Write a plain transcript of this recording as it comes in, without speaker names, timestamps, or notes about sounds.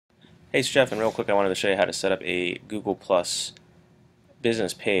Hey, it's Jeff, and real quick, I wanted to show you how to set up a Google Plus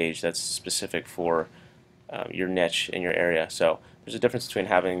business page that's specific for your niche in your area. So there's a difference between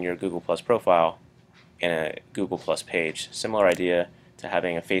having your Google Plus profile and a Google Plus page. Similar idea to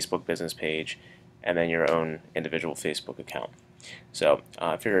having a Facebook business page and then your own individual Facebook account. So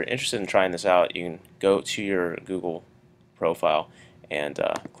if you're interested in trying this out, you can go to your Google profile and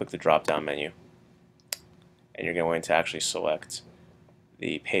click the drop-down menu, and you're going to actually select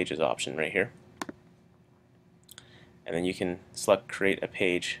the pages option right here, and then you can select create a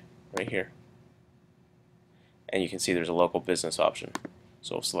page right here, and you can see there's a local business option,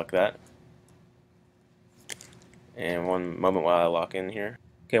 so we'll select that. And one moment while I log in here.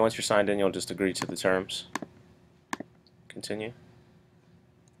 Okay, once you're signed in, you'll just agree to the terms, continue,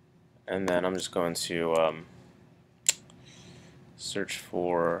 and then I'm just going to search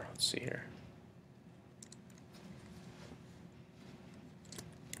for, let's see here,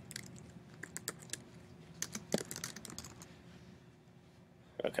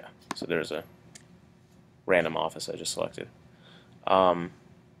 okay, so there's a random office I just selected. And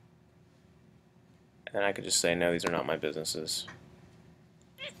I could just say, no, these are not my businesses.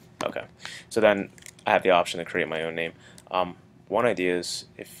 Okay, so then I have the option to create my own name. One idea is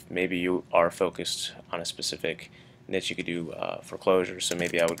if maybe you are focused on a specific niche, you could do foreclosures. So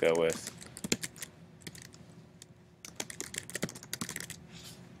maybe I would go with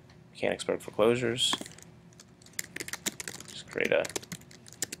Mechanicsburg Foreclosures. Just create a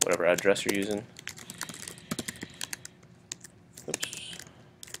whatever address you're using. Oops.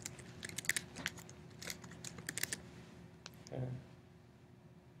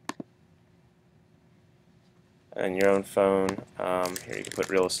 And your own phone. Here you can put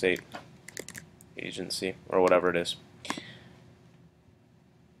real estate agency or whatever it is,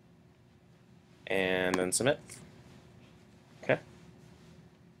 and then submit. Okay.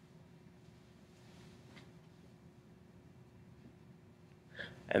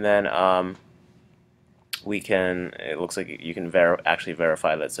 And then it looks like you can actually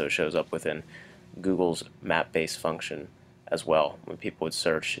verify that, so it shows up within Google's map-based function as well. When people would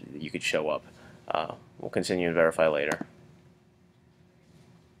search, you could show up. We'll continue and verify later.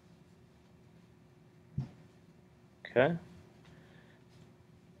 Okay.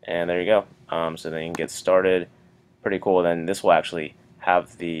 And there you go. So then you can get started. Pretty cool. Then this will actually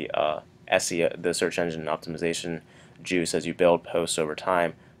have the SEO, the search engine optimization juice as you build posts over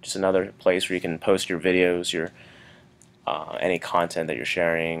time. Just another place where you can post your videos, your any content that you're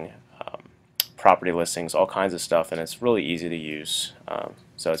sharing, property listings, all kinds of stuff, and it's really easy to use.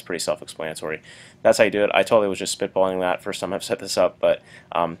 So it's pretty self-explanatory. That's how you do it. I totally was just spitballing that first time I've set this up, but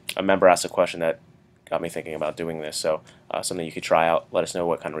a member asked a question that got me thinking about doing this. So something you could try out. Let us know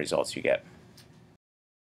what kind of results you get.